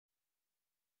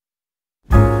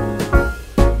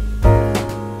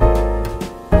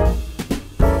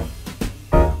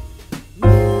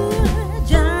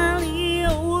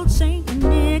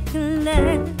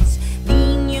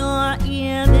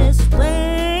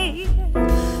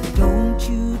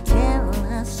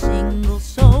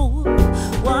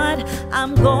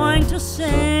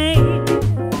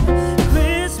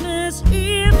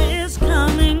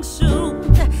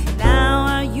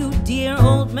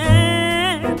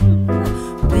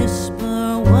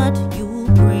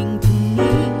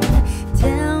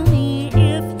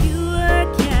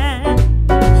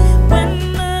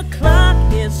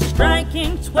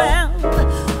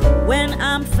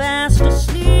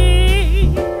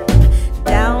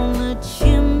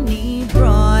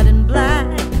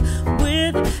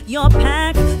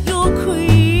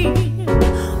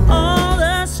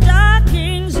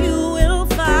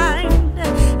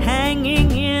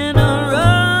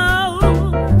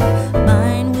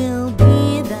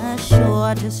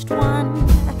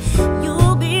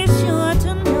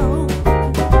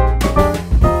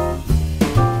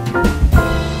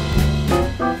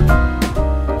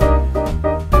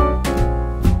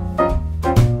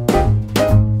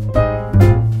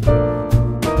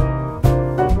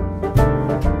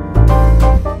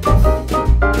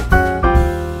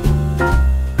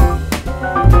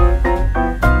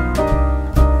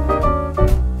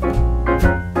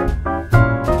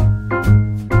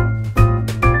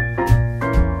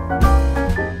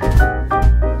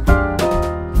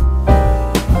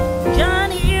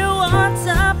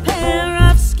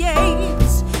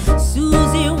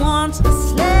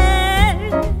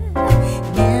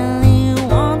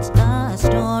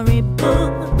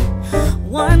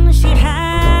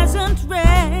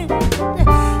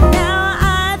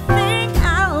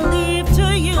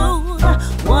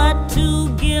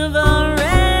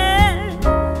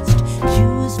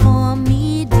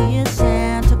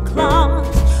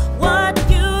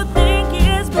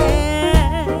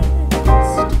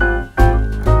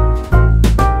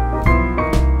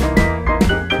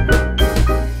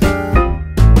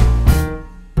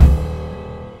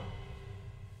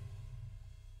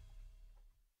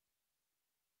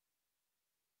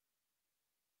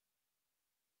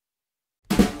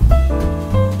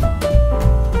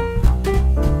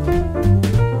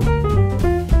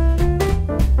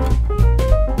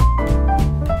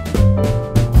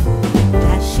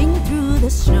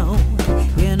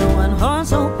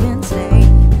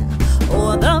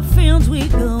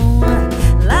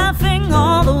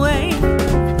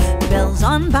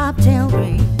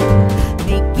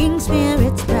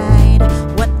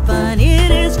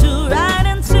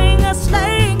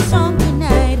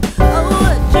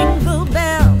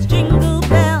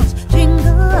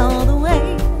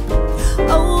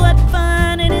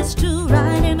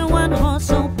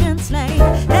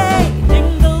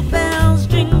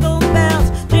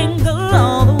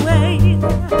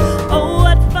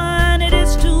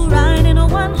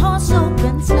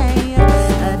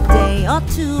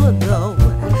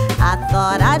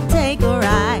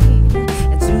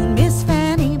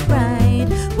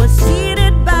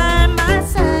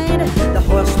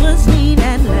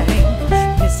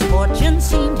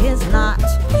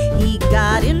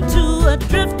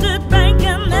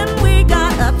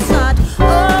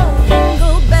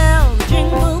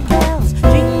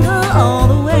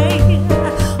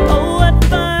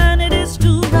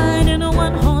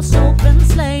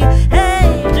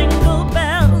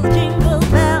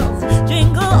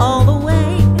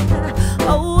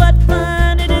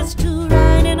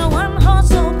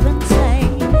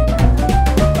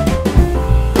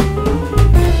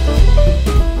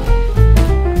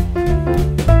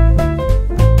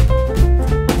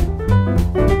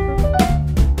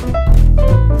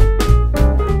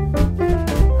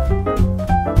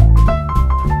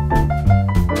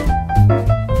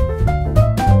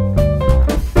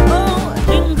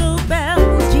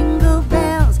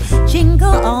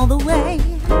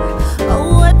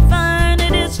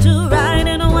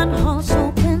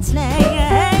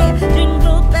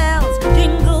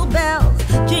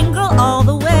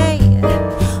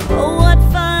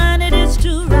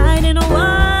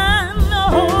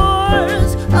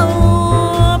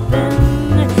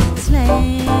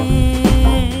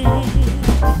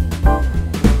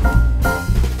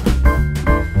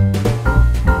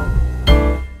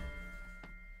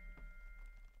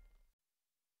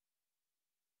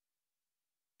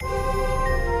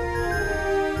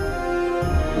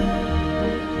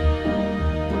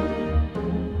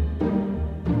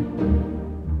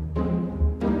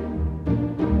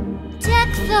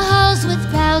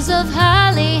of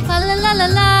holly. Fa la la la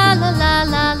la la la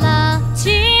la la.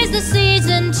 'Tis the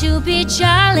season to be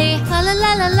jolly. Fa la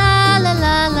la la la la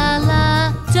la la la.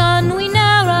 Don we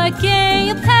now our gay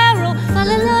apparel. Fa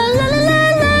la la la la la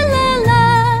la la la.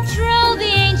 Troll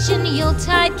the ancient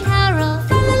Yuletide carol.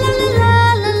 Fa la la la la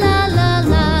la la la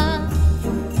la.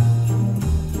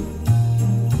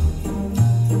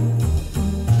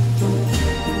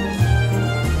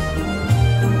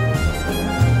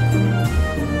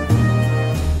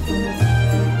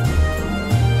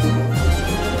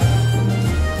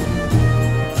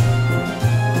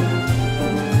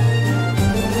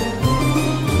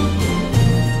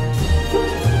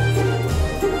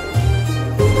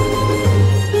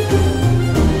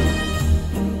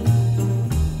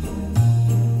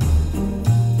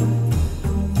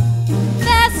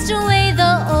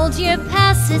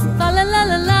 Passes, fa la la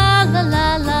la la la la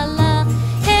la la.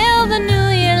 Hail the new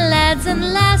year, lads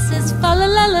and lasses, fa la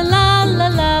la la la la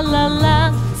la la la.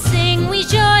 Sing we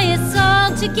joyous all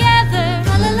together,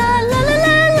 fa la la la la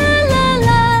la la la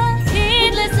la.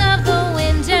 Heedless of the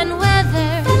wind and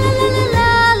weather, fa la la la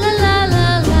la la la la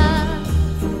la.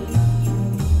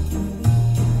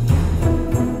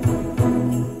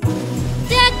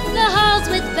 Deck the halls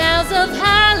with boughs of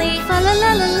holly, fa la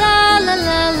la la la la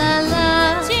la la la.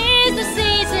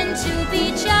 To be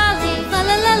jolly, fa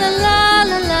la la la la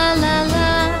la la la la.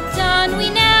 Don we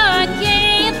now our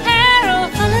gay apparel,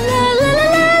 fa la la la la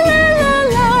la la la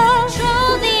la.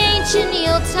 Troll the ancient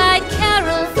Yuletide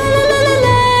carol, fa la la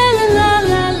la la la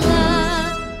la la.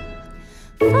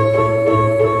 Fa la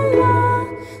la la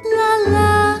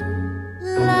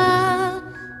la la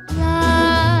la.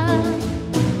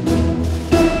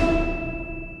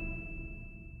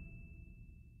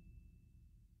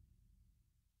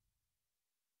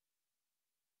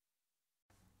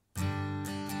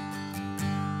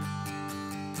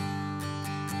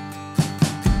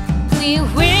 We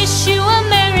wish you a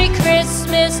Merry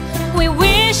Christmas. We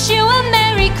wish you a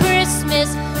Merry Christmas.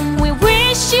 We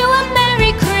wish you a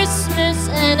Merry Christmas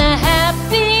and a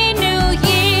Happy New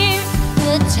Year.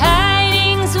 The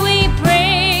tidings we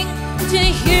bring to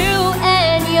you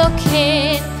and your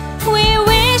kid. We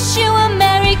wish you a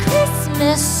Merry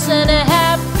Christmas and a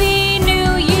Happy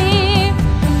New Year.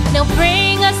 Now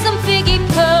bring us some figgy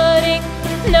pudding.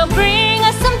 Now bring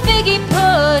us some figgy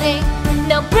pudding.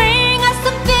 Now bring us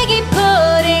some figgy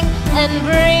pudding and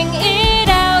bring it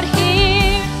out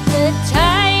here. The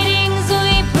tidings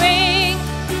we bring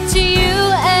to you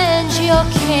and your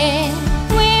king.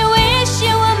 We wish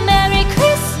you a Merry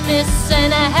Christmas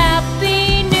and a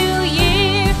Happy New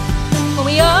Year. For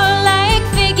we all like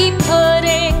figgy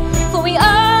pudding. For we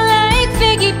all like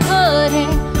figgy pudding.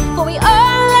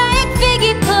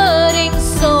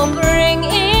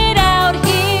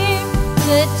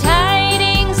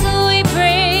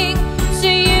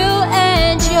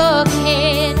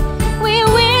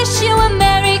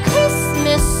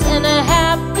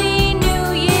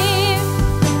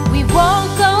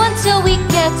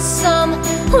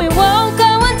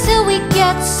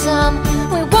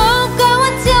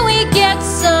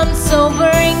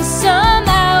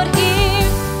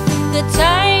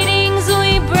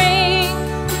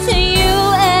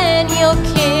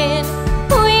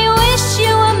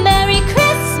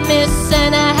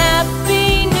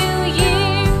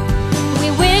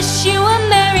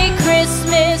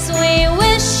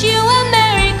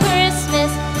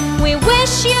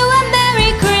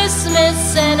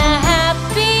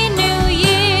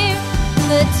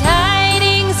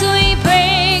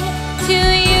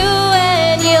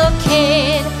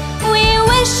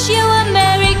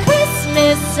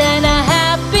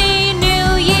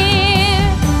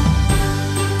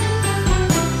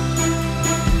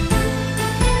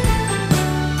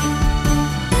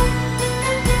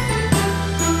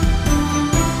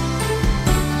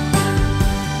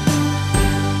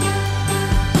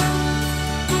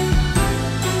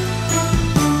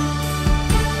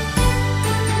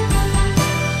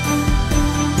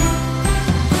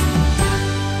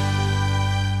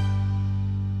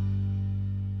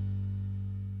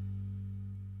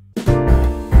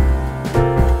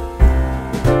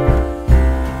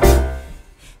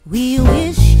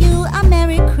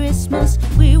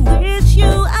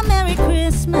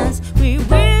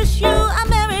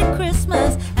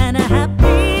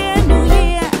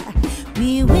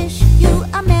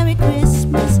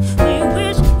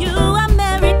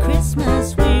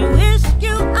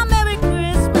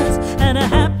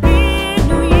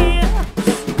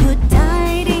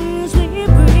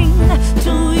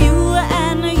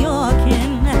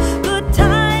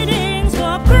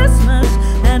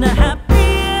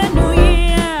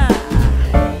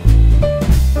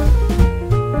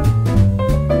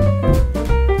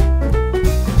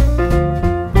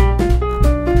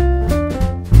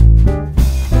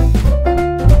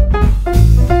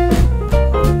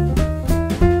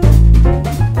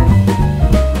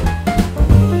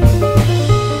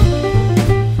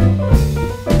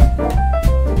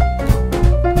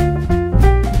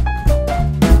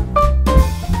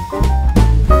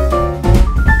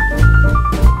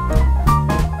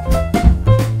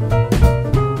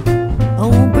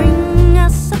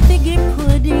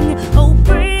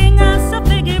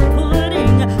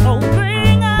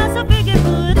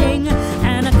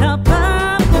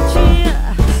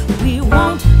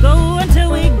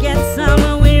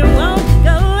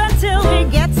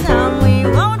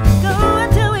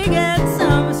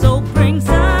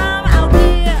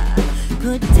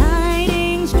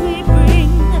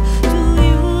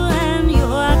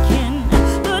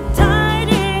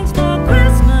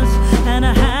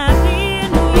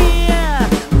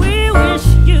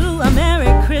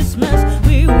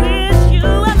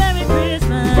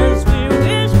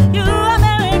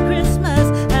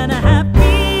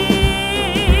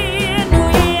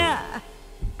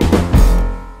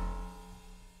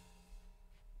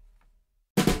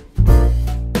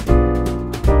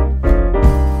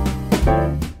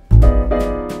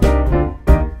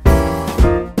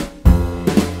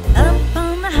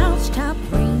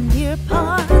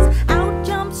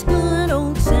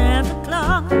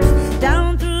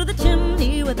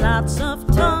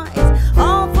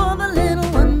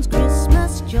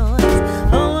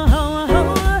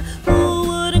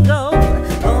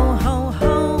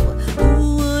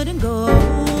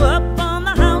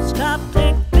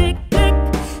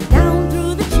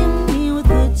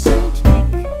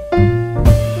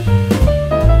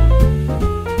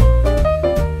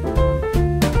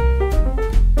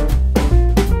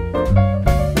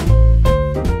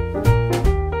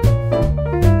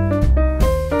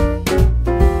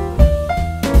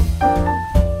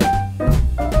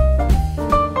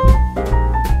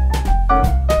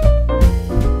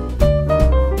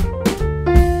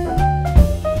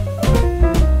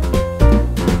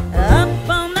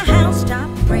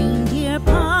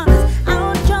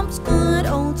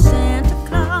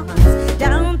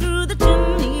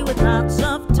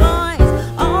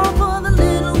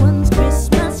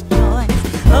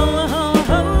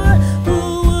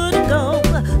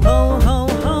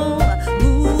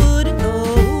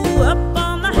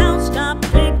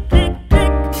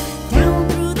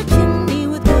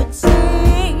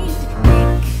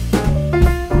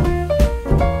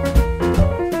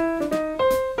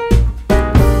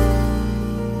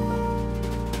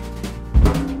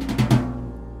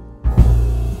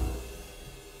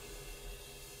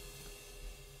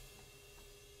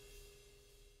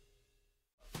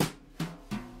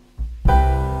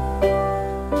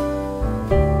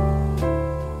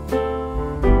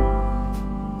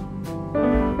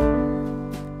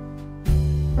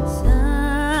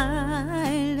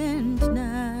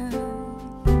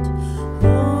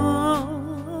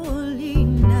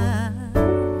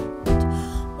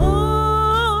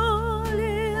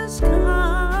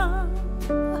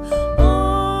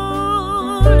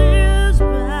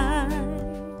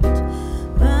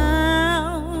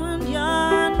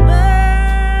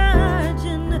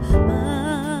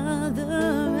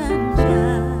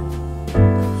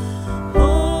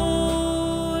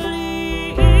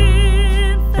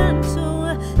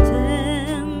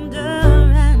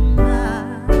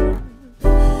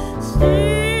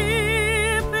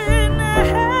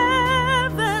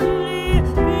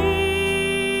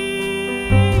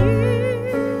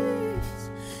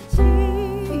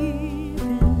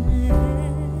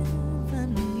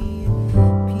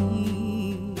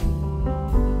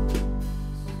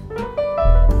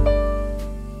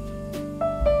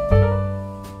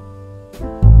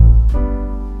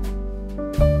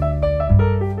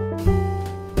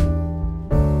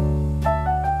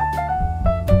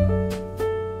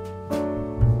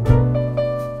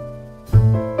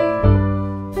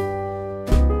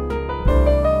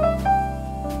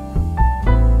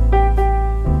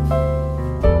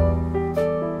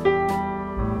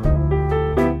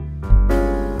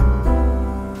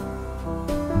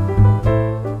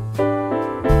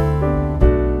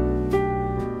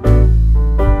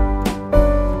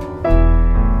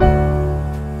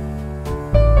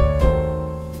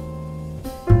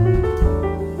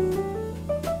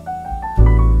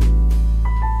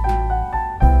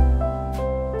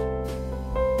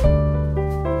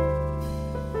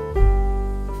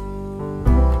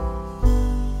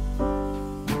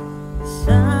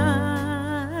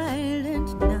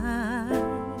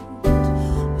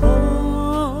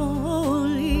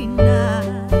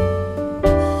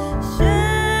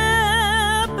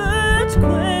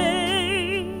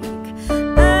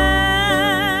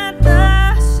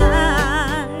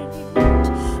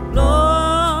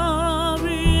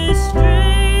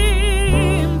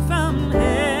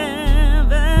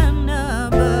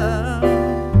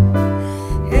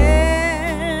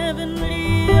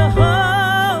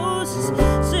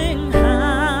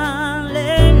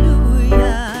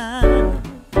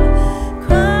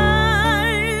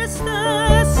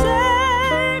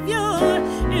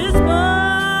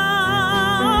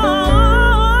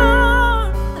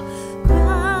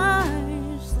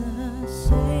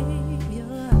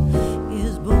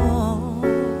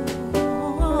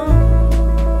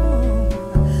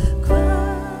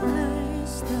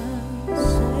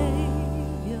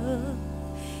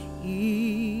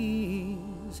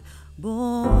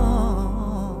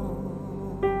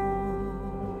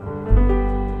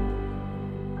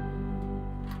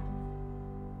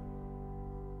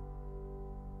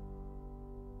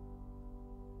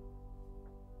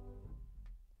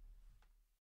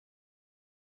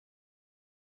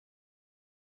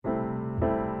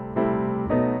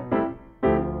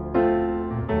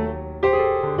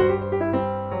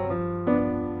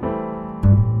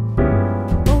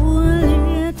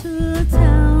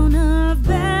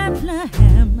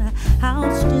 how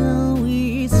still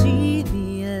we see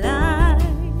thee lie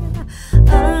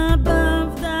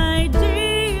above thy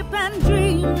deep and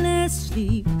dreamless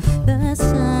sleep. The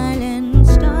silent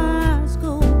stars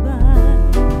go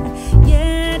by,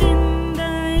 yet in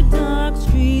thy dark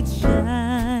streets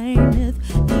shineth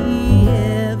the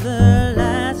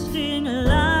everlasting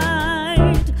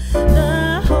light.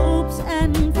 The hopes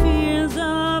and fears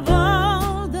of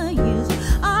all the years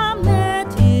are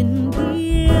met in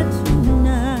thee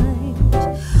tonight.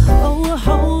 O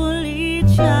holy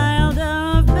child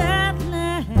of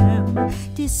Bethlehem,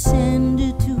 descend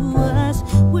to us,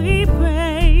 we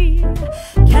pray.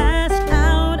 Cast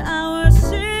out our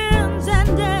sins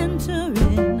and enter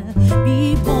in.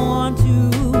 Be born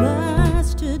to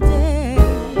us today.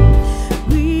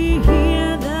 We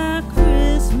hear the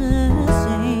Christmas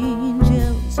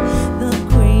angels, the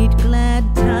great glad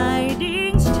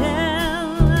tidings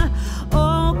tell.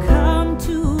 Oh, come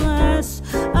to us,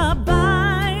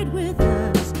 abide with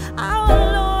us, our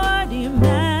Lord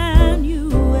Emmanuel.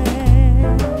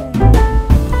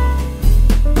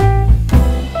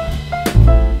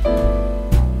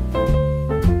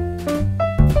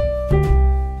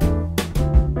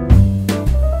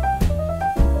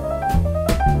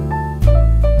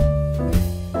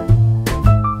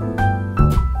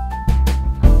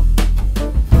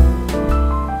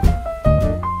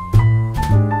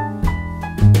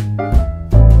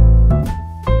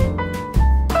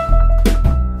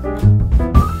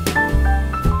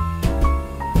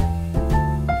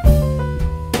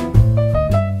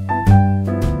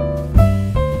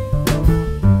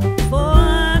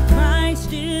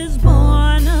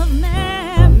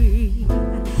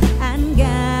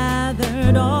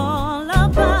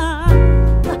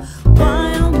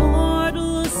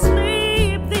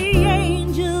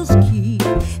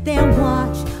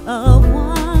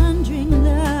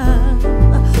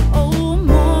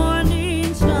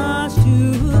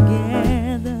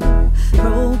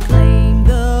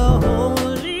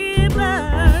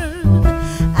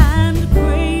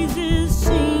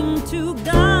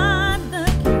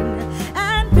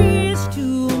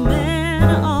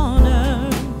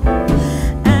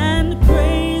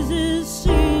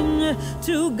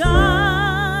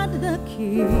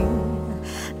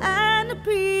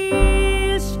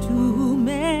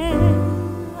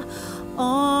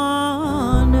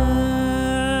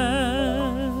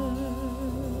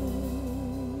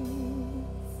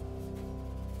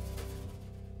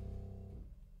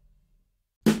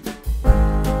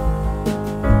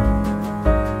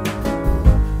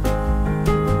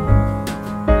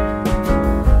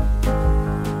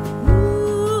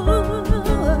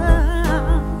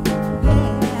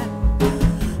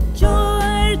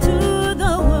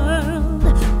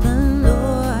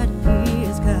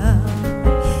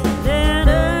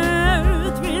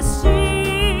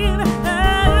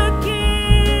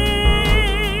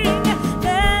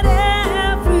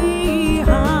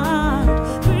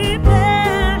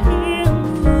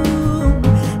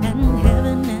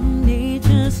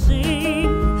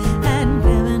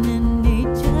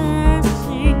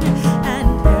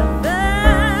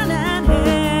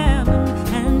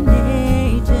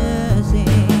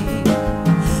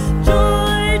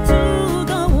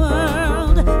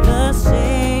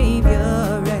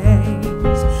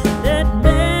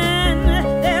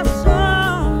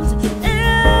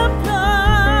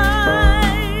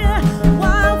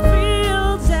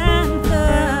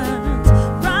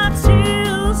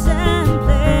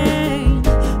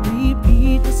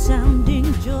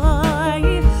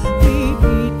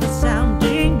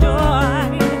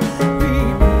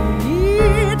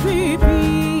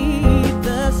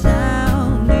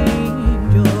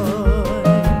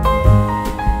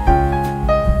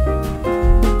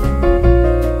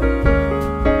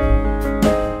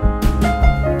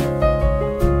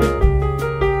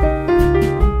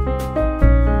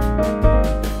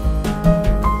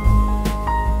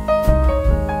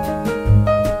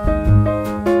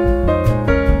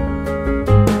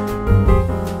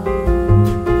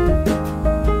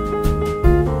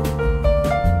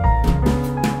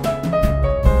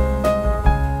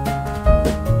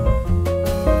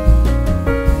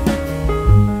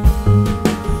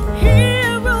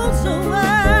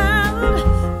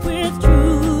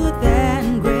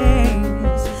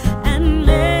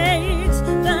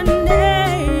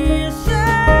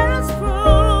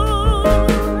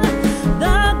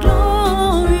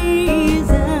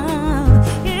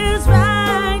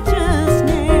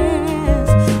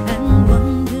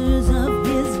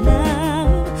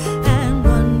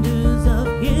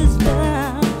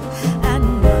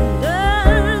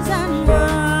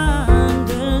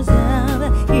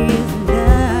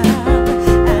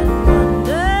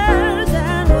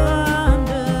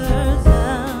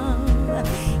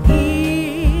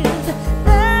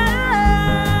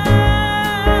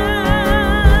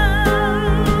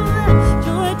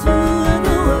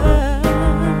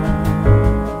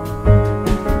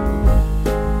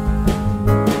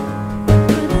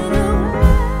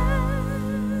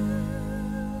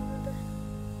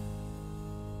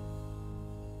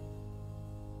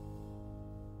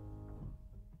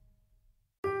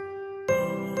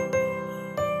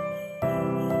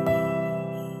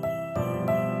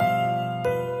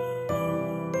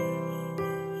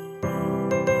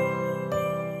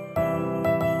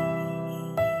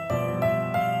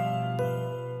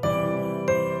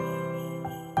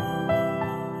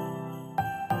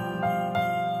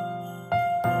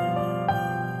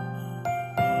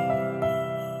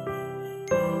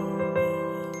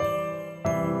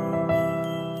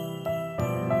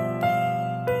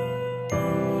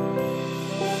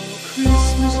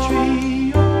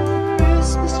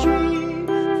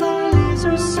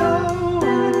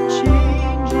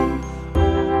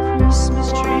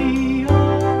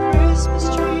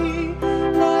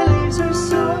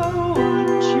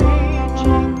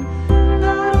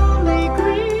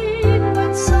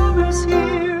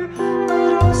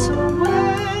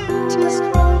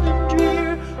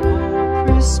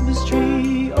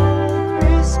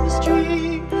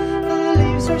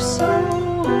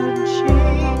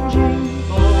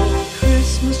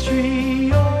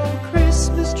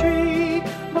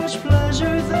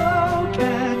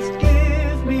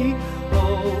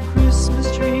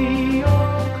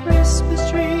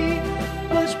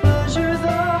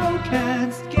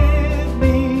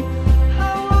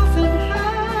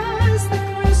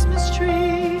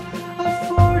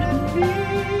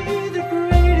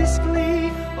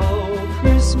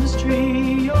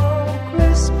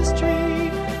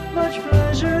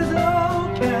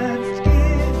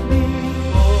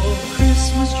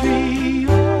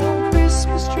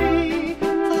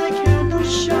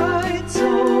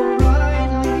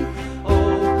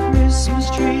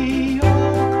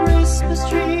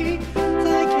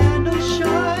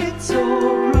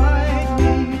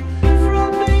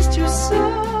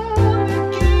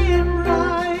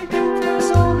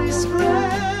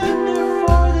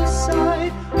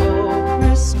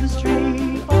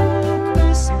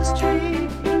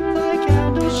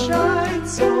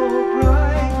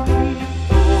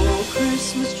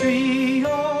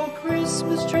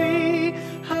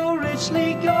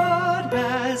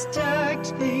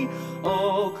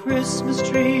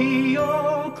 tree,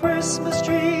 oh Christmas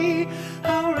tree,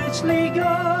 how richly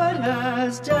God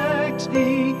has decked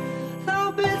thee.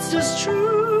 Thou bidst us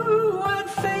true and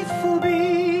faithful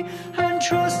be, and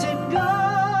trust in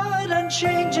God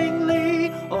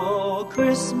unchangingly. Oh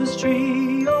Christmas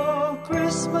tree,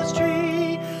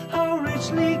 how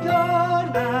richly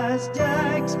God has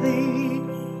decked thee.